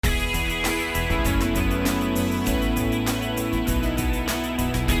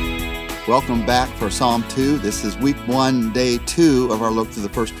Welcome back for Psalm 2. This is week 1, day 2 of our look through the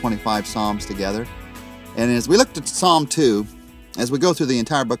first 25 Psalms together. And as we looked at Psalm 2, as we go through the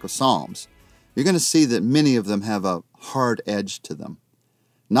entire book of Psalms, you're going to see that many of them have a hard edge to them.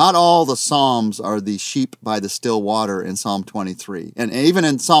 Not all the Psalms are the sheep by the still water in Psalm 23. And even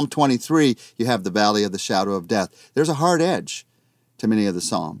in Psalm 23, you have the valley of the shadow of death. There's a hard edge to many of the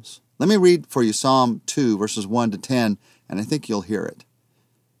Psalms. Let me read for you Psalm 2, verses 1 to 10, and I think you'll hear it.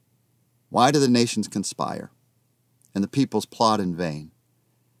 Why do the nations conspire, and the peoples plot in vain?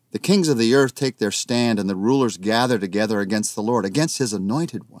 The kings of the earth take their stand, and the rulers gather together against the Lord, against his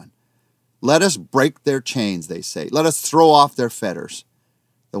anointed one. Let us break their chains, they say. Let us throw off their fetters.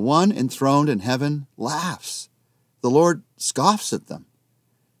 The one enthroned in heaven laughs. The Lord scoffs at them.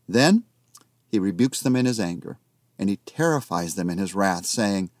 Then he rebukes them in his anger, and he terrifies them in his wrath,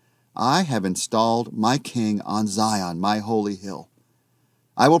 saying, I have installed my king on Zion, my holy hill.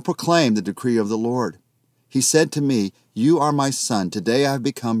 I will proclaim the decree of the Lord. He said to me, You are my son. Today I have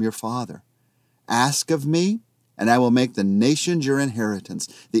become your father. Ask of me, and I will make the nations your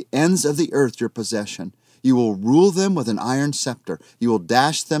inheritance, the ends of the earth your possession. You will rule them with an iron scepter. You will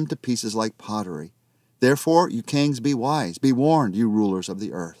dash them to pieces like pottery. Therefore, you kings, be wise. Be warned, you rulers of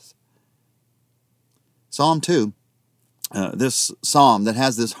the earth. Psalm 2, this psalm that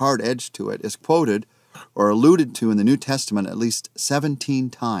has this hard edge to it, is quoted or alluded to in the New Testament at least 17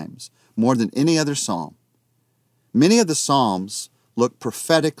 times, more than any other psalm. Many of the psalms look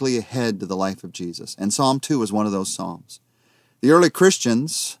prophetically ahead to the life of Jesus, and Psalm 2 is one of those psalms. The early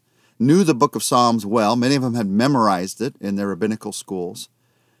Christians knew the book of Psalms well. Many of them had memorized it in their rabbinical schools,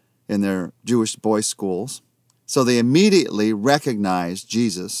 in their Jewish boys' schools. So they immediately recognized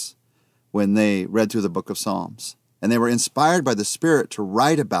Jesus when they read through the book of Psalms, and they were inspired by the Spirit to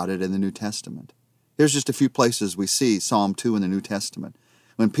write about it in the New Testament. Here's just a few places we see Psalm 2 in the New Testament.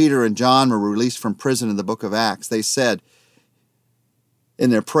 When Peter and John were released from prison in the book of Acts, they said in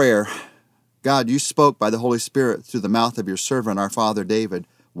their prayer, God, you spoke by the Holy Spirit through the mouth of your servant, our father David.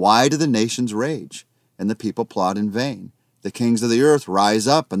 Why do the nations rage and the people plot in vain? The kings of the earth rise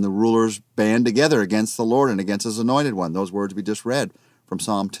up and the rulers band together against the Lord and against his anointed one. Those words we just read from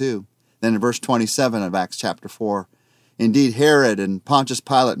Psalm 2. Then in verse 27 of Acts chapter 4, Indeed, Herod and Pontius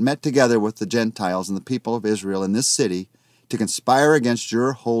Pilate met together with the Gentiles and the people of Israel in this city to conspire against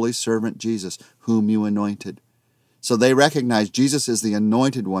your holy servant Jesus, whom you anointed. So they recognize Jesus is the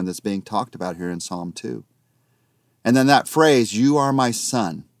anointed one that's being talked about here in Psalm 2. And then that phrase, you are my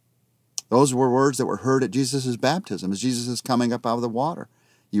son, those were words that were heard at Jesus' baptism as Jesus is coming up out of the water.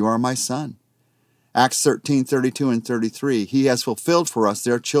 You are my son. Acts 13:32 and 33, he has fulfilled for us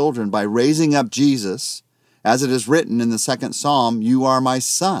their children by raising up Jesus. As it is written in the second psalm, you are my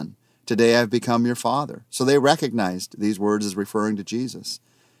son. Today I have become your father. So they recognized these words as referring to Jesus.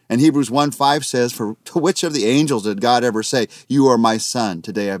 And Hebrews 1:5 says, For to which of the angels did God ever say, You are my son,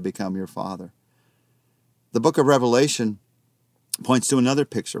 today I have become your father? The book of Revelation points to another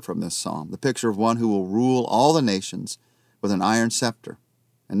picture from this psalm, the picture of one who will rule all the nations with an iron scepter.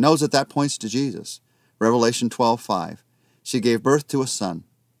 And knows that points to Jesus. Revelation 12:5, she gave birth to a son,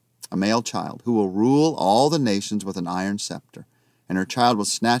 a male child, who will rule all the nations with an iron scepter, and her child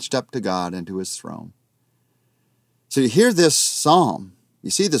was snatched up to God and to his throne. So you hear this psalm, you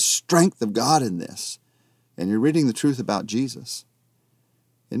see the strength of God in this, and you're reading the truth about Jesus.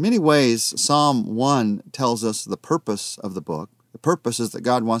 In many ways, Psalm 1 tells us the purpose of the book. The purpose is that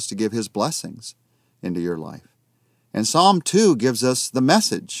God wants to give his blessings into your life. And Psalm 2 gives us the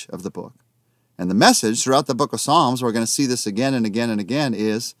message of the book. And the message throughout the book of Psalms, we're going to see this again and again and again,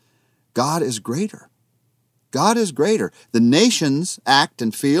 is God is greater. God is greater. The nations act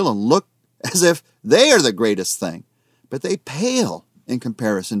and feel and look as if they are the greatest thing, but they pale in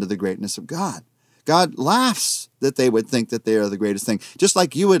comparison to the greatness of God. God laughs that they would think that they are the greatest thing, just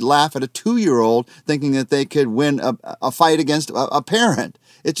like you would laugh at a 2-year-old thinking that they could win a fight against a parent.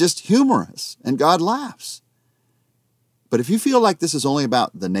 It's just humorous, and God laughs. But if you feel like this is only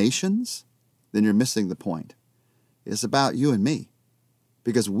about the nations, then you're missing the point. It's about you and me.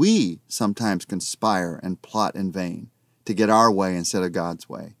 Because we sometimes conspire and plot in vain to get our way instead of God's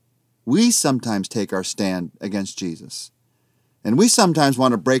way. We sometimes take our stand against Jesus. And we sometimes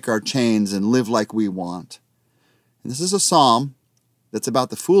want to break our chains and live like we want. And this is a psalm that's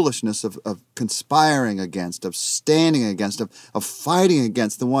about the foolishness of conspiring against, of standing against, of fighting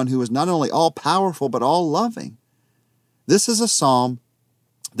against the one who is not only all-powerful but all-loving. This is a psalm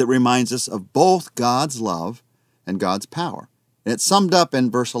that reminds us of both God's love and God's power. And it's summed up in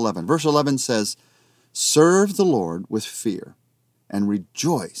verse 11. Verse 11 says, Serve the Lord with fear and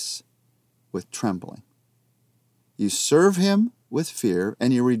rejoice with trembling. You serve him with fear,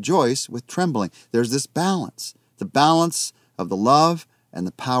 and you rejoice with trembling. There's this balance, the balance of the love and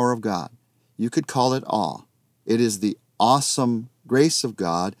the power of God. You could call it awe. It is the awesome grace of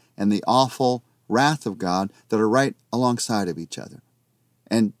God and the awful wrath of God that are right alongside of each other.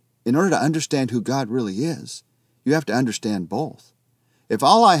 And in order to understand who God really is, you have to understand both. If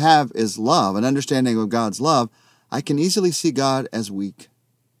all I have is love, an understanding of God's love, I can easily see God as weak.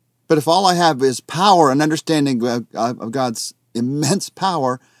 But if all I have is power, an understanding of God's immense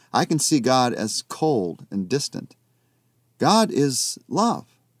power, I can see God as cold and distant. God is love,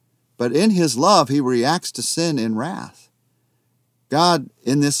 but in his love, he reacts to sin in wrath. God,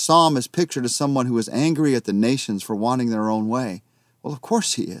 in this psalm, is pictured as someone who is angry at the nations for wanting their own way. Well, of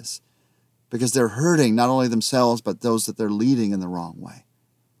course he is, because they're hurting not only themselves, but those that they're leading in the wrong way.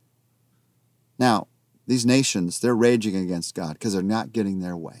 Now, these nations, they're raging against God because they're not getting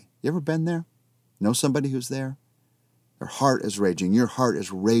their way. You ever been there? Know somebody who's there? Their heart is raging. Your heart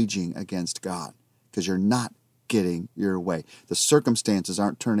is raging against God because you're not getting your way. The circumstances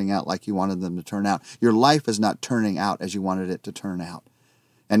aren't turning out like you wanted them to turn out. Your life is not turning out as you wanted it to turn out.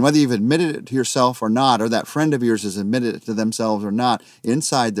 And whether you've admitted it to yourself or not, or that friend of yours has admitted it to themselves or not,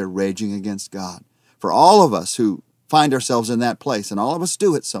 inside they're raging against God. For all of us who find ourselves in that place, and all of us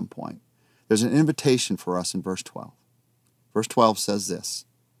do at some point, there's an invitation for us in verse 12. Verse 12 says this,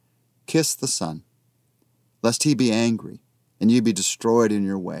 "Kiss the Son, lest he be angry, and you be destroyed in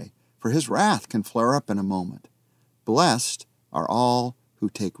your way, for his wrath can flare up in a moment. Blessed are all who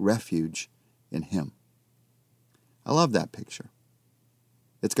take refuge in him." I love that picture.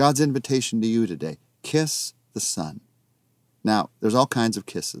 It's God's invitation to you today. Kiss the Son. Now, there's all kinds of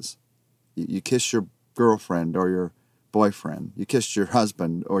kisses. You kiss your girlfriend or your boyfriend. You kiss your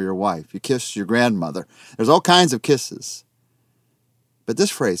husband or your wife. You kiss your grandmother. There's all kinds of kisses. But this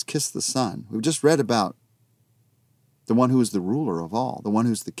phrase, kiss the Son, we've just read about the one who is the ruler of all, the one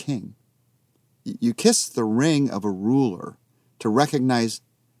who's the king. You kiss the ring of a ruler to recognize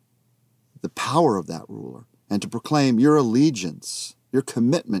the power of that ruler and to proclaim your allegiance, your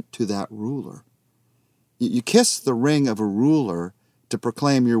commitment to that ruler. You kiss the ring of a ruler to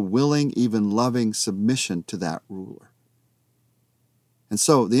proclaim your willing, even loving submission to that ruler. And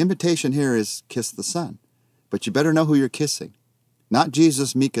so the invitation here is kiss the Son. But you better know who you're kissing. Not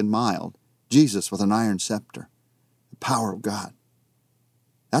Jesus meek and mild, Jesus with an iron scepter, the power of God.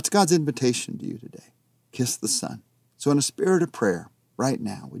 That's God's invitation to you today. Kiss the Son. So in a spirit of prayer, right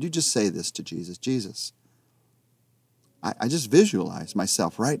now, would you just say this to Jesus? Jesus, I just visualize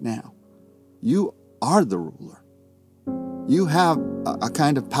myself right now. You are the ruler. You have a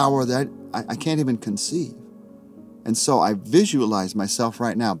kind of power that I can't even conceive. And so I visualize myself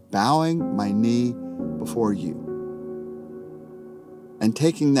right now bowing my knee before you and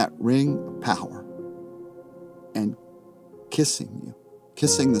taking that ring of power and kissing you,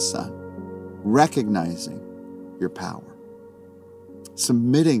 kissing the Son, recognizing your power,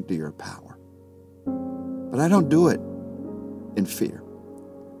 submitting to your power. But I don't do it in fear.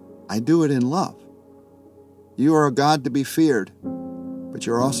 I do it in love. You are a God to be feared, but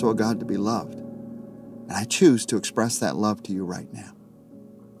you're also a God to be loved. And I choose to express that love to you right now.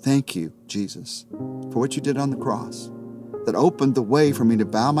 Thank you, Jesus, for what you did on the cross, that opened the way for me to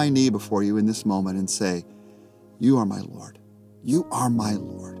bow my knee before you in this moment and say, you are my Lord. You are my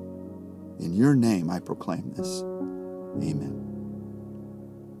Lord. In your name I proclaim this. Amen.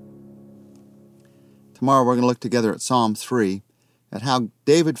 Tomorrow we're going to look together at Psalm 3, at how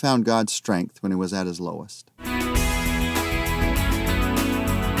David found God's strength when he was at his lowest.